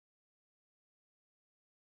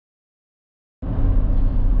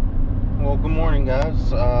Good morning,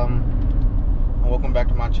 guys. Welcome back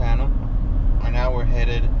to my channel. Right now we're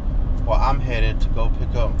headed, well, I'm headed to go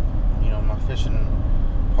pick up, my fishing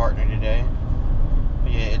partner today.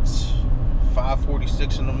 But yeah, it's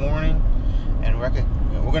 5:46 in the morning, and we're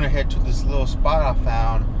gonna head to this little spot I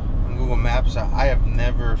found on Google Maps. I have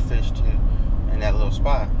never fished in that little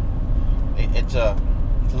spot. It's a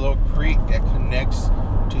little creek that connects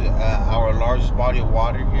to our largest body of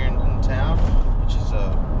water here in town, which is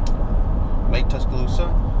Lake Tuscaloosa.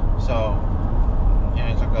 So,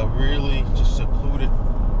 it's like a really just secluded,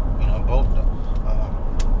 a boat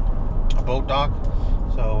dock.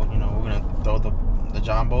 So, we're gonna throw the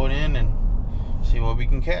Jon Boat in and see what we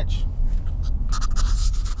can catch.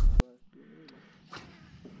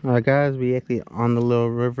 All right, guys, we actually on the little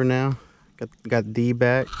river now. Got D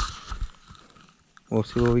back. We'll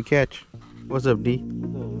see what we catch. What's up, D?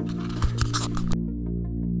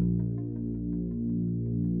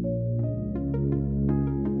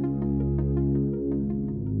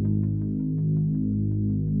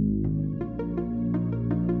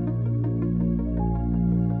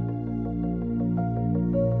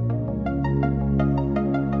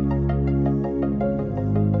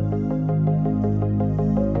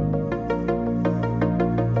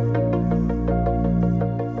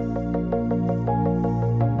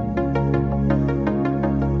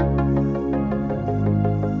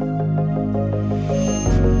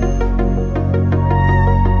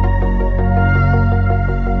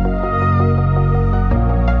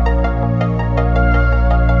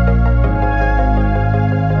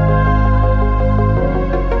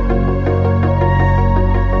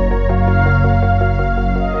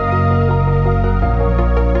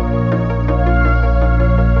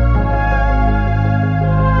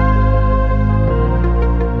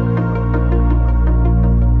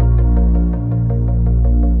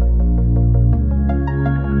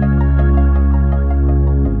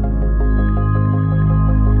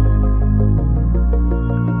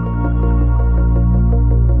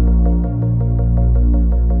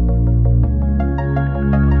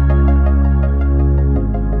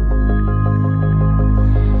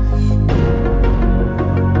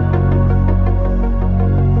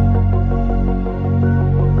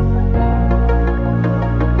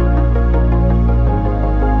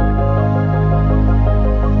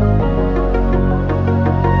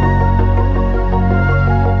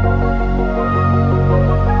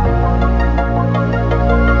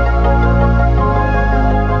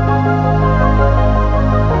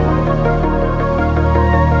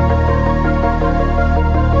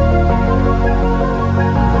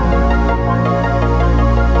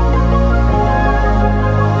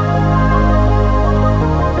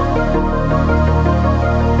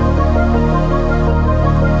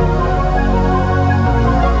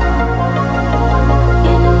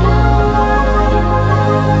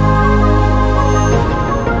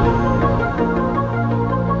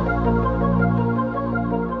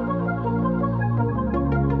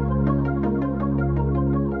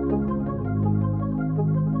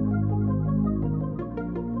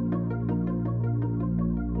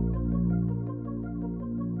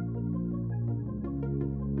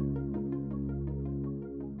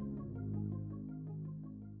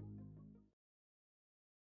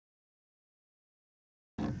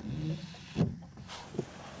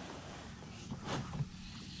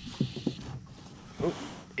 Oh,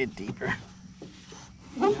 it deeper.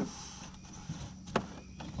 Yep.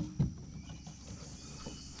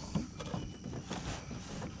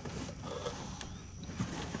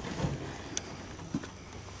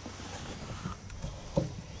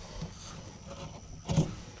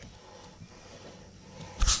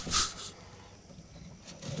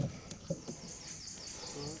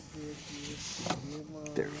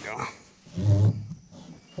 There we go.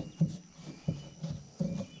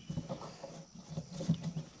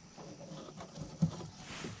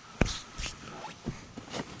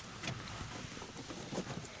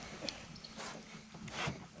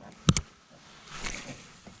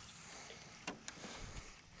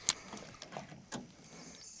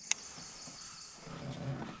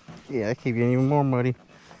 Yeah, that keep getting even more muddy.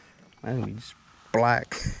 Might be just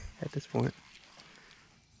black at this point.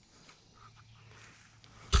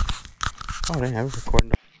 Oh, dang, I was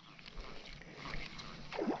recording.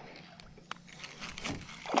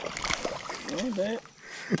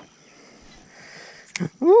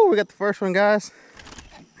 Woo, we got the first one, guys.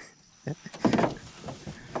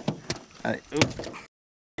 All right,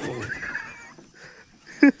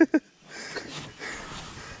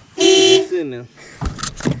 It's in there.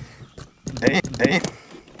 Damn.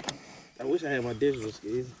 I wish I had my digital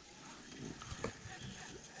skis.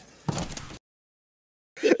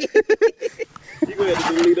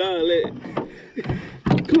 need all that.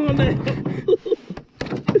 Calm down.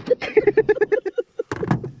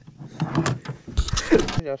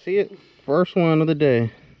 Y'all see it? First one of the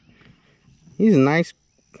day. He's nice.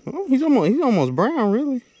 Oh, he's almost brown,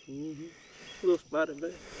 really. Mm-hmm. Little spotted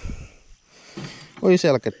back. What do you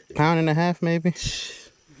say, like a pound and a half, maybe?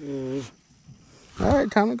 Mm. All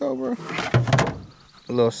right, time to go, bro.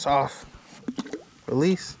 A little soft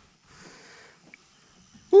release.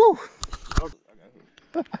 Woo!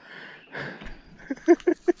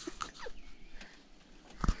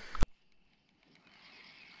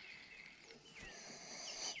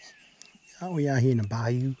 Oh, we out here in the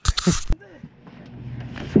bayou.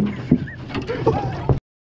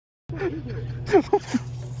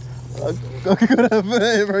 Go that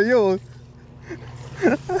way, bro. Yo.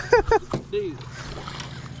 Dude.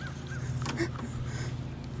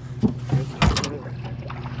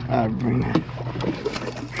 I bring that.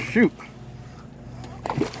 Shoot.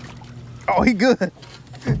 Oh, he good.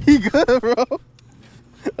 He good, bro.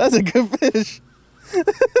 That's a good fish.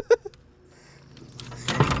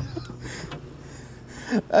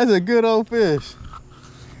 That's a good old fish.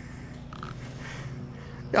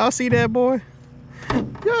 Y'all see that, boy?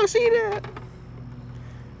 Y'all see that?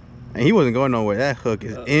 And he wasn't going nowhere. That hook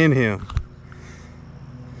is in him.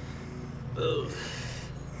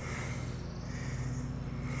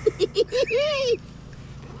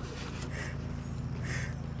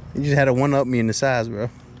 You just had to one-up me in the size, bro.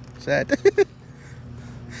 Sad.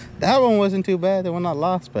 That one wasn't too bad. The one I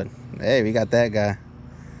lost, but hey, we got that guy.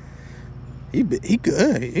 He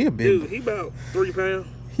good. He a big. Dude, he about 3 pounds.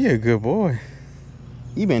 He a good boy.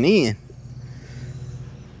 He been in.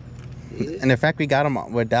 Yeah. And the fact we got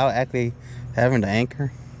him without actually having the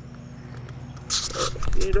anchor.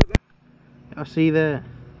 Y'all see that?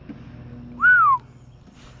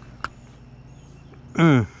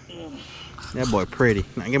 That boy pretty.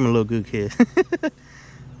 Now give him a little good kiss.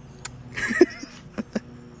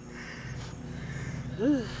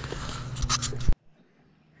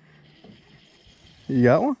 You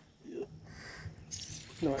got one?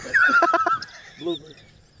 No, I got blueberry.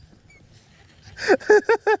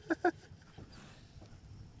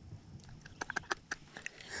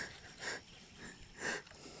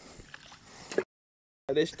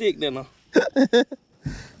 That stick, then.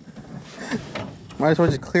 Might as well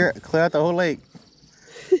just clear out the whole lake.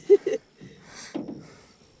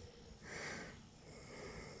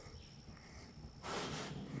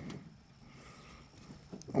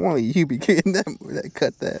 Only you be getting that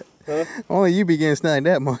cut that. Huh? Only you be getting snagged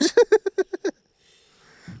that much.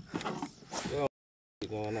 What's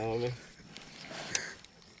going on with me?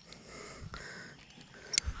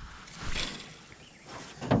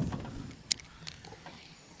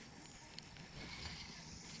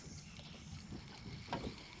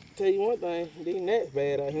 Tell you one thing, these nets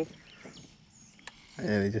bad out here.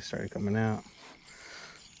 Yeah, they just started coming out.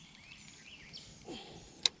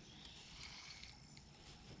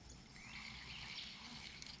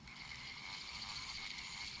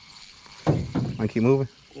 Want to keep moving?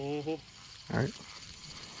 Mm-hmm. All right.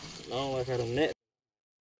 I don't like how them nets.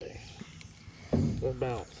 Let's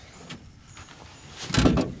bounce.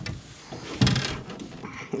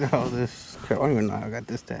 Oh, this. I don't even know how I got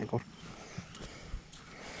this tangled.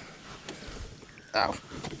 Ow.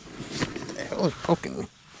 What the hell is poking me?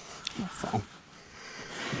 My phone.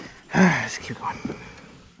 Let's keep going.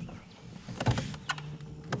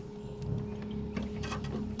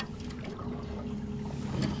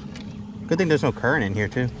 Good thing there's no current in here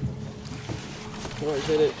too. What you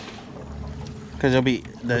said it? Cause it'll be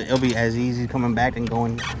as easy coming back and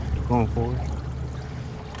going forward.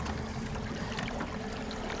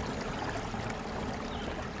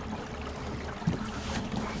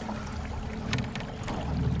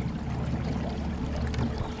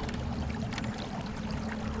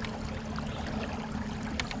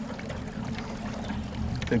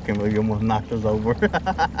 I can't believe you almost knocked us over.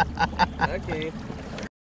 I can't.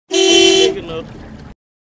 Big enough.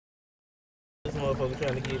 This motherfucker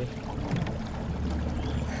trying to get it.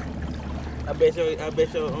 I bet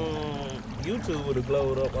your YouTube would have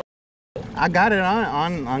glowed up. I got it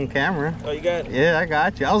on camera. Oh, you got it? Yeah, I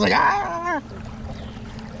got you. I was like, ah!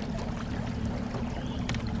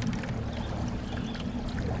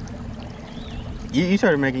 You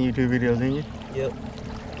started making YouTube videos, didn't you? Yep.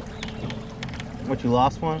 What, you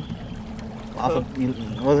lost one?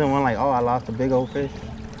 Wasn't one like, oh, I lost a big old fish?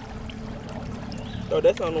 Oh,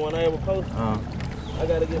 that's on the one I ever posted. Oh. I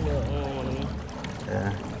gotta get me one of them.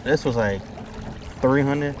 Yeah. This was like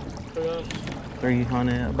 300, 300.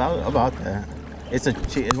 300, about that. It's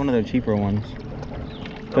one of the cheaper ones.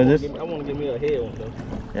 I want to get me a head one though.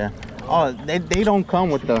 Yeah. Oh, they don't come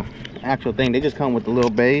with the actual thing. They just come with the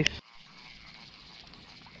little base.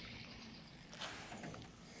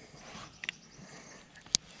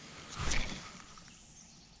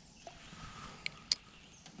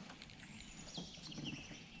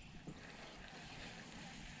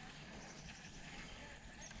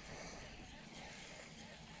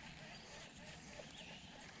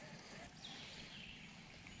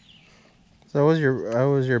 So what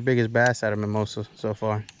was your biggest bass out of Mimosa so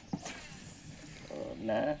far?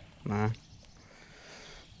 9. 9.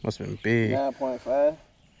 Must have been big. 9.5,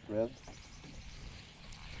 rather.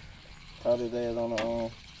 Caught his ass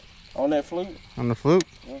on that fluke. On the fluke?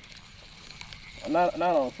 Yeah. Not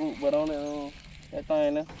on the fluke, but on that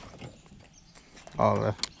thing there.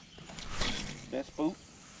 Oh, That spook.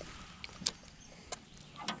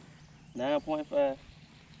 9.5.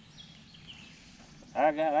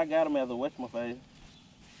 I got him as a whatchamafface.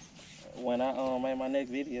 When I make my next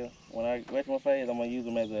video, when I whatchamafface, I'm gonna use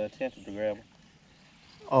him as a tentacle grabber.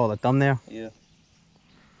 oh, the thumbnail? Yeah.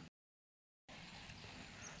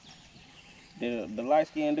 The light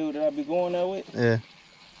skinned dude that I be going there with, Yeah.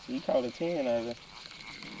 he caught a 10 out of it.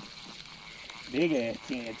 Big ass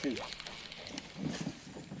 10 too.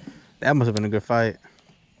 That must have been a good fight.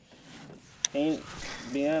 Ain't,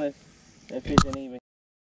 be honest, that fish ain't even.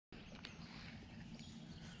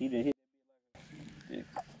 He just hit.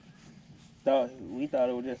 We thought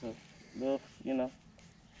it was just a little,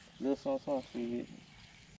 little something shit.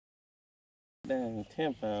 Dang,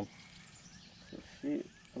 10 pounds. Shit.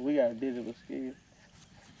 We got a digital scale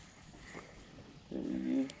that we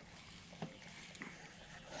use.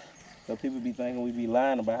 So people be thinking we be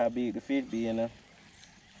lying about how big the fish be in there.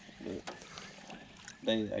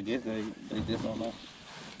 But I guess they just don't know.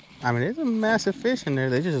 I mean, there's a massive fish in there.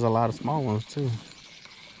 There's just a lot of small ones too.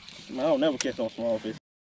 I don't never catch no small fish,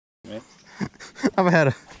 man.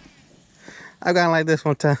 I've gotten like this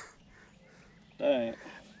one time. Dang.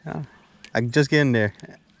 Yeah. I just get in there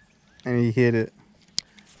and you hit it.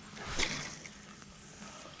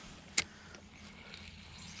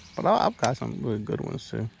 But I've got some really good ones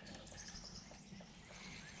too.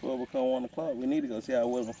 Before it become 1 o'clock, we need to go see how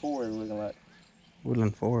Woodland Forest is looking like.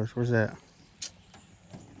 Woodland Forest, where's that?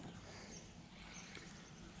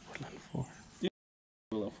 Woodland Forest.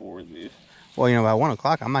 Woodland Forest is. Well, by 1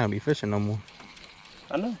 o'clock, I'm not gonna be fishing no more.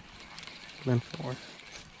 I know. Woodland Forest.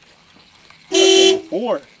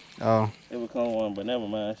 Before Oh. it become 1, but never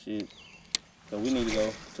mind, shit. So we need to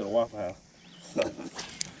go to the Waffle House.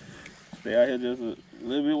 Stay out here just a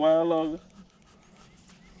little bit while longer.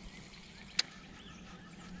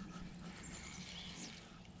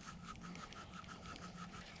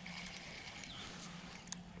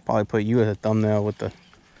 Probably put you as a thumbnail with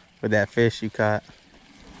that fish you caught.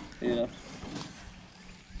 Yeah.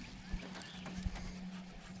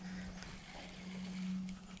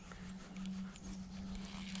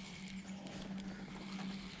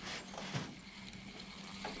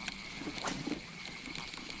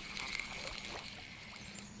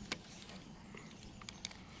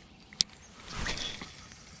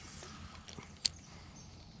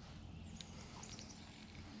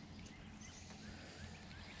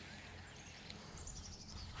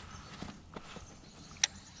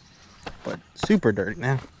 But super dirty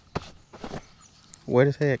now. Wet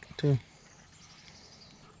as heck too.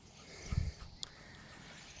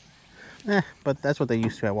 But that's what they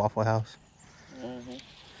used to at Waffle House.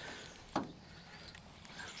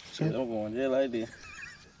 Shit, I'm going just like this.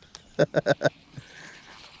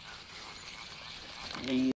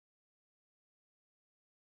 Yeah.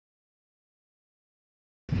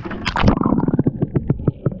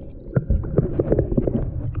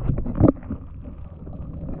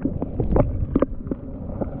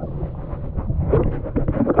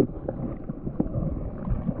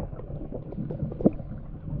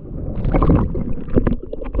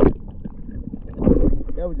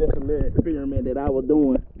 That was just a little experiment that I was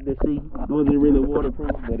doing to see was it really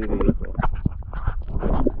waterproof, but it is.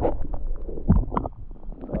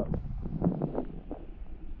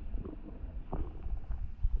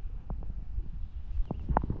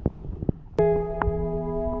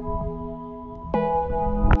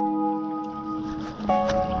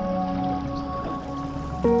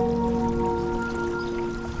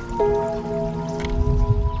 So.